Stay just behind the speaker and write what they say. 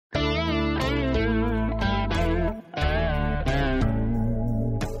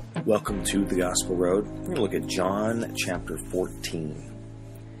Welcome to the Gospel Road. We're going to look at John chapter 14.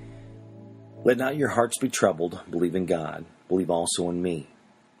 Let not your hearts be troubled. Believe in God. Believe also in me.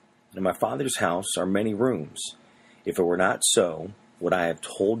 In my Father's house are many rooms. If it were not so, would I have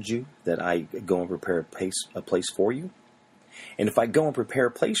told you that I go and prepare a place for you? And if I go and prepare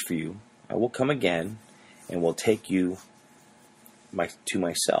a place for you, I will come again and will take you to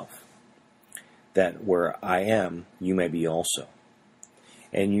myself, that where I am, you may be also.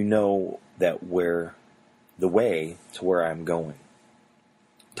 And you know that where the way to where I am going.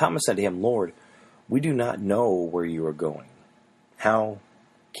 Thomas said to him, Lord, we do not know where you are going. How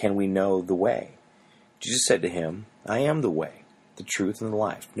can we know the way? Jesus said to him, I am the way, the truth, and the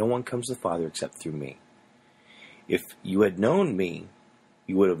life. No one comes to the Father except through me. If you had known me,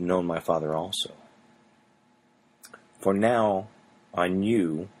 you would have known my Father also. For now on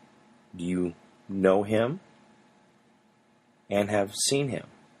you, do you know him and have seen him?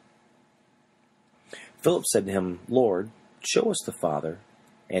 Philip said to him, Lord, show us the Father,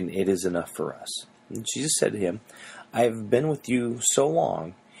 and it is enough for us. And Jesus said to him, I have been with you so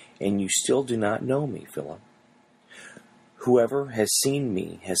long, and you still do not know me, Philip. Whoever has seen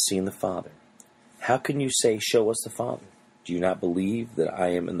me has seen the Father. How can you say, show us the Father? Do you not believe that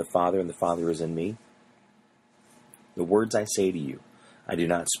I am in the Father, and the Father is in me? The words I say to you, I do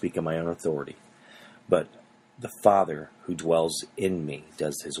not speak on my own authority, but the Father who dwells in me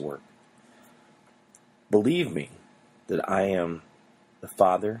does his work. Believe me that I am the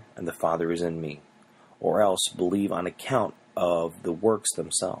Father and the Father is in me, or else believe on account of the works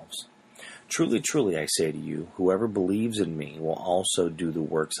themselves. Truly, truly, I say to you, whoever believes in me will also do the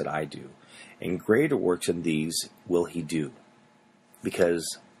works that I do, and greater works than these will he do,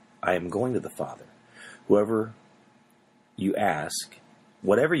 because I am going to the Father. Whatever you ask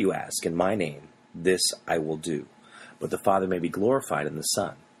in my name, this I will do, but the Father may be glorified in the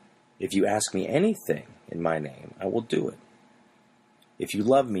Son. If you ask me anything in my name, I will do it. If you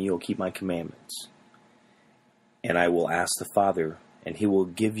love me, you'll keep my commandments. And I will ask the Father, and he will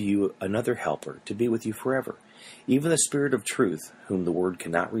give you another helper to be with you forever, even the Spirit of truth, whom the world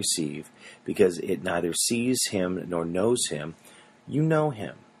cannot receive, because it neither sees him nor knows him. You know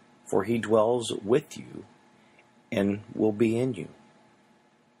him, for he dwells with you and will be in you.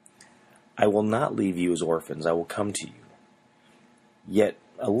 I will not leave you as orphans, I will come to you. Yet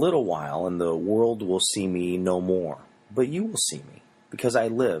a little while, and the world will see me no more. But you will see me. Because I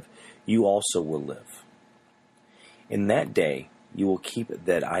live, you also will live. In that day you will keep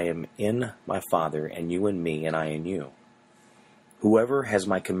that I am in my Father, and you in me, and I in you. Whoever has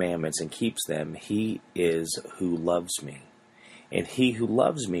my commandments and keeps them, he is who loves me. And he who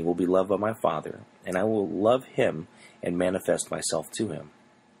loves me will be loved by my Father, and I will love him and manifest myself to him.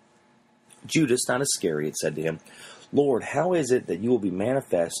 Judas, not Iscariot, said to him, Lord, how is it that you will be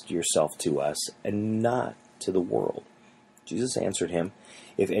manifest yourself to us and not to the world? Jesus answered him,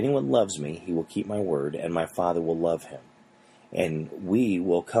 If anyone loves me, he will keep my word, and my Father will love him. And we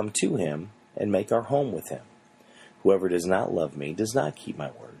will come to him and make our home with him. Whoever does not love me does not keep my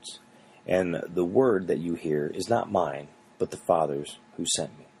words. And the word that you hear is not mine, but the Father's who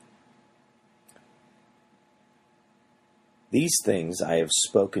sent me. These things I have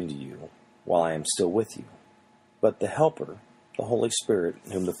spoken to you while I am still with you. But the Helper, the Holy Spirit,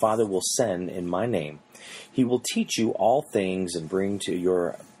 whom the Father will send in my name, he will teach you all things and bring to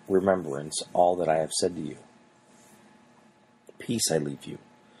your remembrance all that I have said to you. Peace I leave you.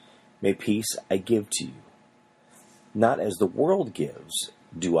 May peace I give to you. Not as the world gives,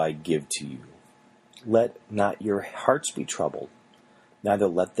 do I give to you. Let not your hearts be troubled, neither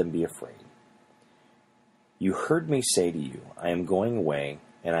let them be afraid. You heard me say to you, I am going away,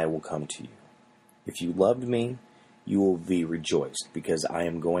 and I will come to you. If you loved me, you will be rejoiced, because I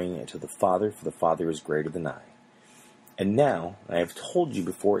am going to the Father, for the Father is greater than I. And now I have told you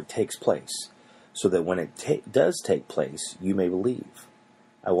before it takes place, so that when it does take place, you may believe.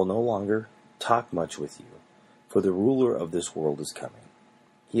 I will no longer talk much with you, for the ruler of this world is coming.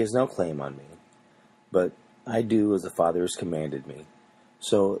 He has no claim on me, but I do as the Father has commanded me,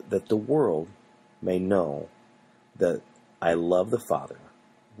 so that the world may know that I love the Father.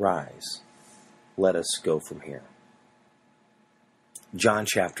 Rise, let us go from here. John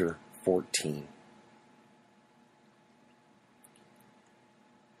chapter 14.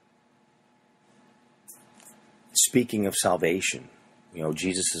 Speaking of salvation,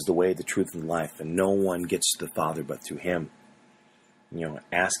 Jesus is the way, the truth, and life, and no one gets to the Father but through him.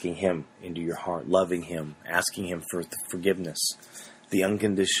 Asking him into your heart, loving him, asking him for forgiveness, the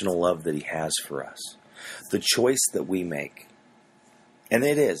unconditional love that he has for us. The choice that we make. And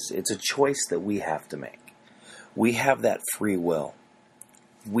it's a choice that we have to make. We have that free will.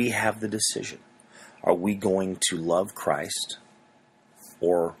 we have the decision. Are we going to love Christ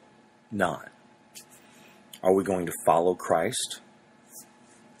or not? Are we going to follow Christ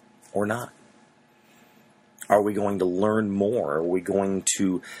or not? Are we going to learn more? Are we going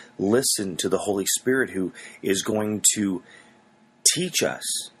to listen to the Holy Spirit who is going to teach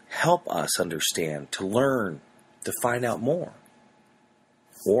us, help us understand, to learn, to find out more?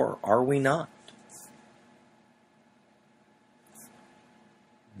 Or are we not?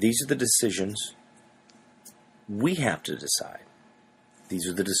 These are the decisions we have to decide. These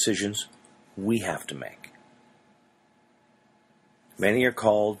are the decisions we have to make. Many are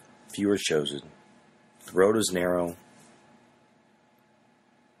called, few are chosen. The road is narrow.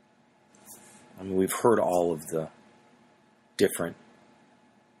 I mean, we've heard all of the different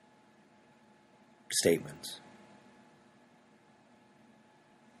statements.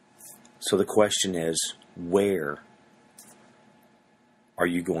 So the question is, where are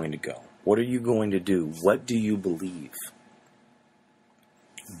you going to go? What are you going to do? What do you believe?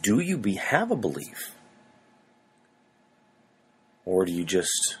 Do you have a belief? Or do you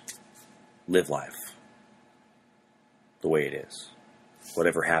just live life the way it is?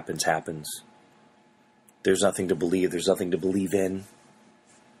 Whatever happens, happens. There's nothing to believe. There's nothing to believe in.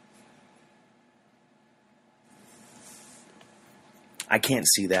 I can't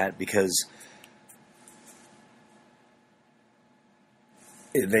see that because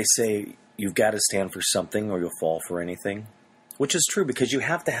they say you've got to stand for something or you'll fall for anything. Which is true because you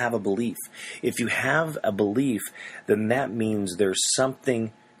have to have a belief. If you have a belief, then that means there's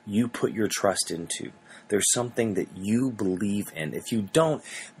something you put your trust into. There's something that you believe in. If you don't,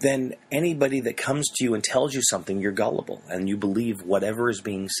 then anybody that comes to you and tells you something, you're gullible and you believe whatever is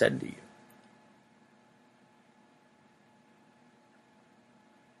being said to you.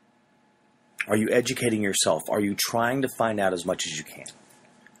 Are you educating yourself? Are you trying to find out as much as you can?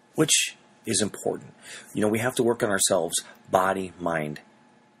 Which is important. You know, we have to work on ourselves, body, mind,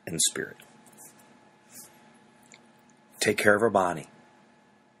 and spirit. Take care of our body.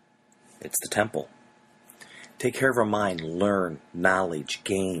 It's the temple. Take care of our mind. Learn, knowledge,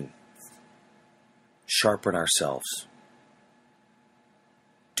 gain. Sharpen ourselves.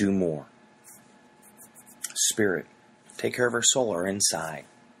 Do more. Spirit. Take care of our soul, our inside,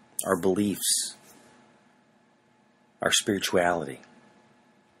 our beliefs, our spirituality.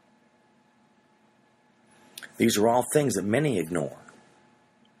 These are all things that many ignore.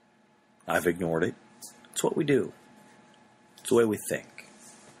 I've ignored it. It's what we do. It's the way we think.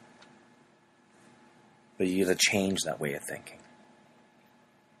 But you got to change that way of thinking.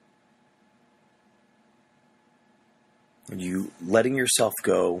 Are you letting yourself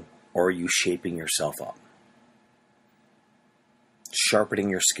go, or are you shaping yourself up?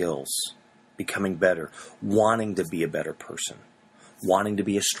 Sharpening your skills, becoming better, wanting to be a better person, wanting to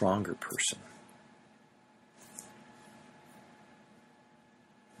be a stronger person.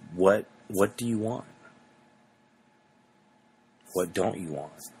 What do you want? What don't you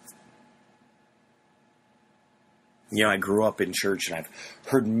want? You know, I grew up in church and I've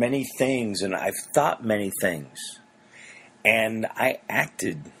heard many things and I've thought many things. And I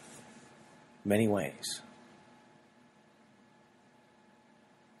acted many ways.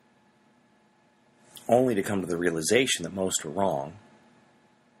 Only to come to the realization that most were wrong.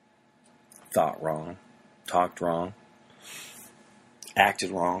 Thought wrong. Talked wrong.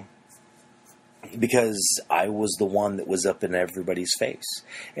 Acted wrong. Because I was the one that was up in everybody's face.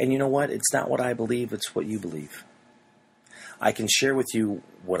 And you know what? It's not what I believe, it's what you believe. I can share with you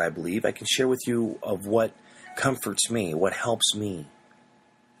what I believe. I can share with you of what comforts me, what helps me.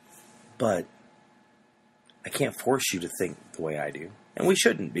 But I can't force you to think the way I do. And we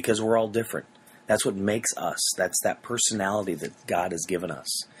shouldn't, because we're all different. That's what makes us. That's that personality that God has given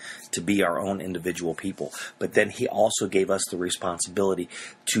us to be our own individual people. But then He also gave us the responsibility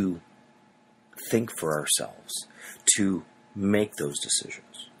to think for ourselves, to make those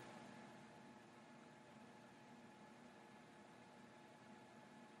decisions.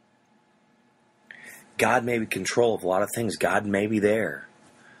 God may be in control of a lot of things. God may be there.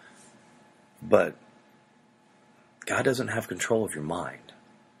 But God doesn't have control of your mind.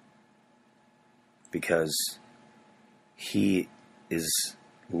 Because He is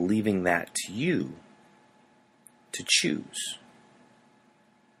leaving that to you to choose.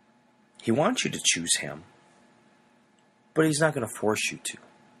 He wants you to choose Him, but He's not going to force you to.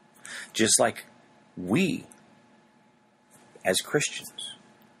 Just like we, as Christians,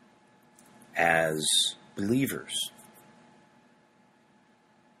 as believers,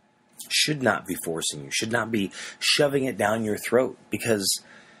 should not be forcing you, should not be shoving it down your throat, because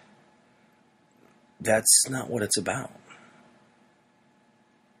that's not what it's about.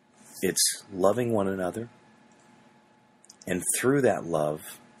 It's loving one another. And through that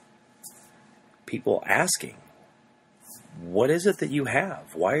love, people asking, what is it that you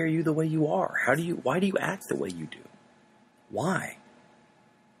have? Why are you the way you are? Why do you act the way you do? Why?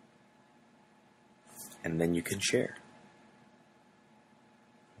 And then you can share.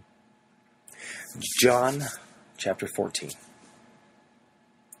 John chapter 14.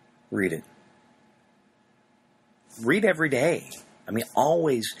 Read it. Read every day. I mean,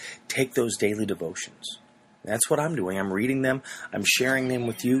 always take those daily devotions. That's what I'm doing. I'm reading them. I'm sharing them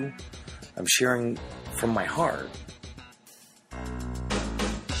with you. I'm sharing from my heart.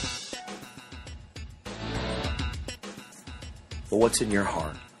 But what's in your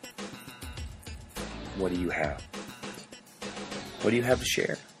heart? What do you have? What do you have to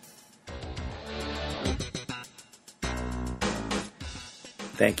share?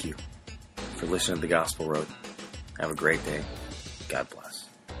 Thank you for listening to The Gospel Road. Have a great day. God bless.